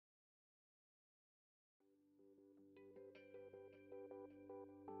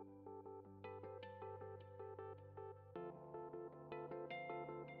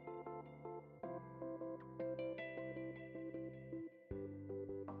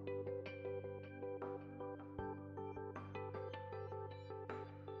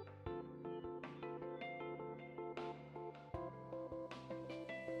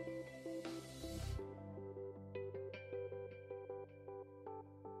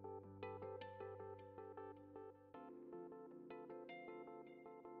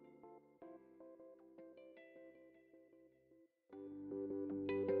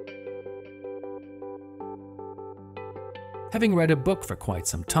Having read a book for quite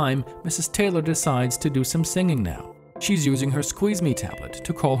some time, Mrs. Taylor decides to do some singing now. She's using her Squeeze Me tablet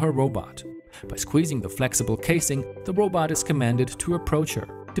to call her robot. By squeezing the flexible casing, the robot is commanded to approach her.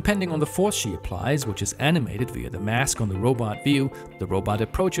 Depending on the force she applies, which is animated via the mask on the robot view, the robot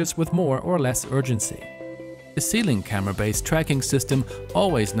approaches with more or less urgency. The ceiling camera-based tracking system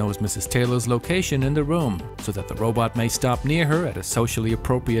always knows Mrs. Taylor's location in the room, so that the robot may stop near her at a socially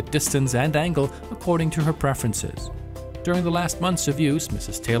appropriate distance and angle according to her preferences. During the last months of use,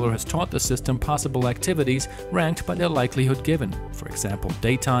 Mrs. Taylor has taught the system possible activities ranked by their likelihood given, for example,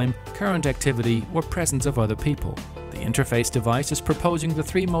 daytime, current activity, or presence of other people. The interface device is proposing the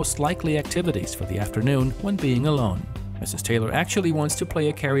 3 most likely activities for the afternoon when being alone. Mrs. Taylor actually wants to play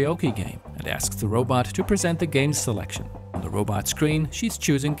a karaoke game and asks the robot to present the game's selection. On the robot screen, she's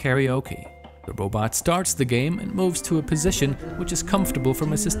choosing karaoke. The robot starts the game and moves to a position which is comfortable for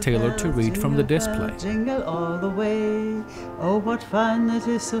Mrs. Taylor to read from the display. Jingle all the way. Oh, what fun it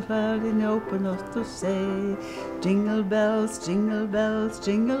is so loud and open up to say. Jingle bells, jingle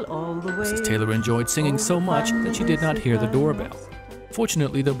all the way. Mrs. Taylor enjoyed singing so much that she did not hear the doorbell.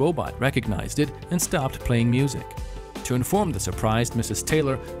 Fortunately, the robot recognized it and stopped playing music. To inform the surprised Mrs.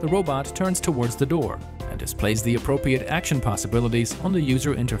 Taylor, the robot turns towards the door and displays the appropriate action possibilities on the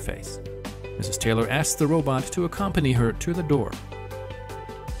user interface. Mrs. Taylor asks the robot to accompany her to the door.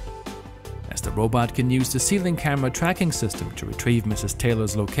 As the robot can use the ceiling camera tracking system to retrieve Mrs.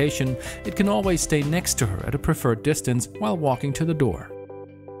 Taylor's location, it can always stay next to her at a preferred distance while walking to the door.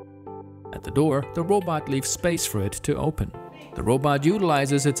 At the door, the robot leaves space for it to open. The robot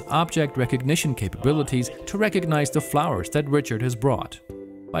utilizes its object recognition capabilities to recognize the flowers that Richard has brought.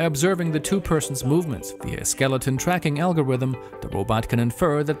 By observing the 2 persons' movements via a skeleton tracking algorithm, the robot can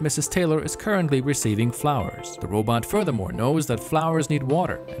infer that Mrs. Taylor is currently receiving flowers. The robot furthermore knows that flowers need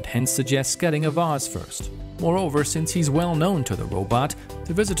water and hence suggests getting a vase first. Moreover, since he's well known to the robot,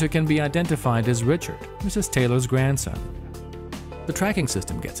 the visitor can be identified as Richard, Mrs. Taylor's grandson. The tracking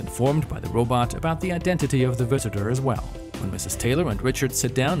system gets informed by the robot about the identity of the visitor as well. When Mrs. Taylor and Richard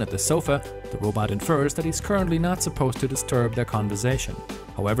sit down at the sofa, the robot infers that he's currently not supposed to disturb their conversation.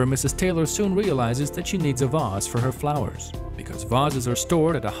 However, Mrs. Taylor soon realizes that she needs a vase for her flowers. Because vases are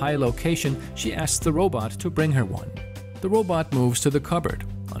stored at a high location, she asks the robot to bring her one. The robot moves to the cupboard,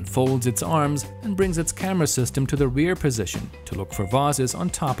 unfolds its arms, and brings its camera system to the rear position to look for vases on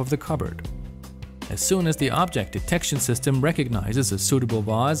top of the cupboard. As soon as the object detection system recognizes a suitable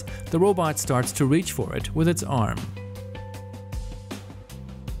vase, the robot starts to reach for it with its arm.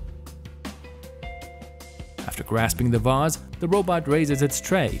 After grasping the vase, the robot raises its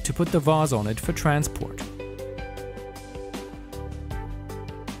tray to put the vase on it for transport.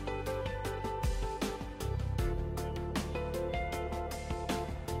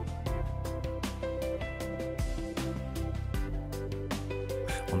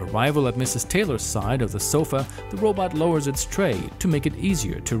 On arrival at Mrs. Taylor's side of the sofa, the robot lowers its tray to make it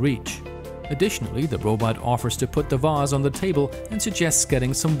easier to reach. Additionally, the robot offers to put the vase on the table and suggests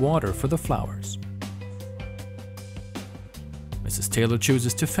getting some water for the flowers. Mrs. Taylor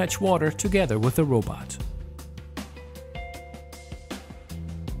chooses to fetch water together with the robot.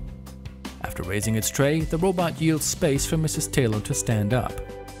 After raising its tray, the robot yields space for Mrs. Taylor to stand up.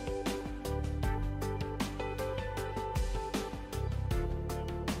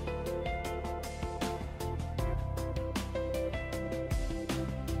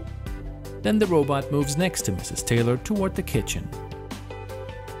 Then the robot moves next to Mrs. Taylor toward the kitchen.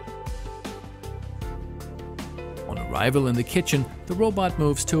 On arrival in the kitchen, the robot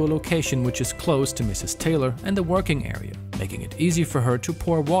moves to a location which is close to Mrs. Taylor and the working area, making it easy for her to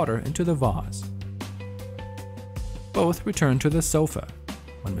pour water into the vase. Both return to the sofa.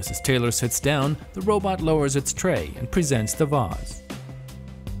 When Mrs. Taylor sits down, the robot lowers its tray and presents the vase.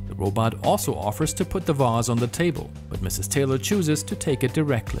 The robot also offers to put the vase on the table, but Mrs. Taylor chooses to take it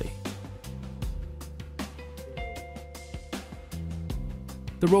directly.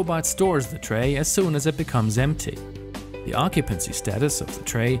 The robot stores the tray as soon as it becomes empty. The occupancy status of the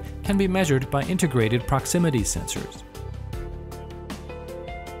tray can be measured by integrated proximity sensors.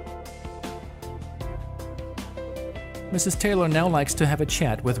 Mrs. Taylor now likes to have a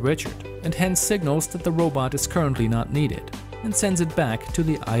chat with Richard, and hence signals that the robot is currently not needed, and sends it back to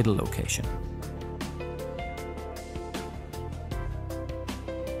the idle location.